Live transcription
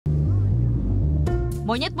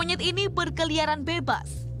Monyet-monyet ini berkeliaran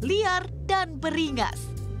bebas, liar, dan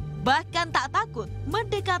beringas. Bahkan tak takut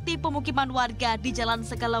mendekati pemukiman warga di Jalan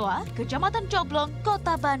Sekelewa, Kecamatan Coblong,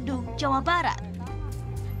 Kota Bandung, Jawa Barat.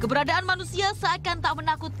 Keberadaan manusia seakan tak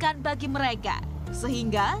menakutkan bagi mereka,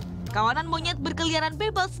 sehingga kawanan monyet berkeliaran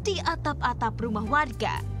bebas di atap-atap rumah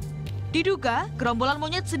warga. Diduga gerombolan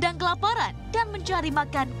monyet sedang kelaparan dan mencari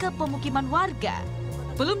makan ke pemukiman warga.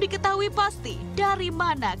 Belum diketahui pasti dari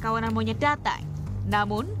mana kawanan monyet datang.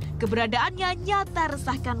 Namun, keberadaannya nyata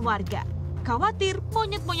resahkan warga. Khawatir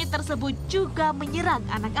monyet-monyet tersebut juga menyerang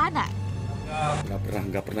anak-anak.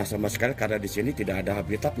 Nggak pernah sama sekali karena di sini tidak ada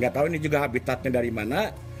habitat. Nggak tahu ini juga habitatnya dari mana.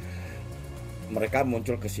 Mereka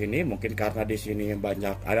muncul ke sini mungkin karena di sini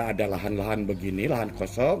banyak ada lahan-lahan begini, lahan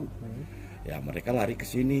kosong. Ya mereka lari ke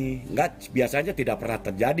sini. Biasanya tidak pernah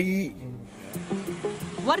terjadi.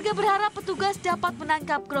 Warga berharap petugas dapat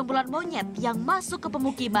menangkap gerombolan monyet yang masuk ke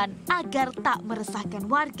pemukiman agar tak meresahkan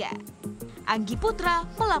warga. Anggi Putra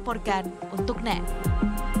melaporkan untuk NET.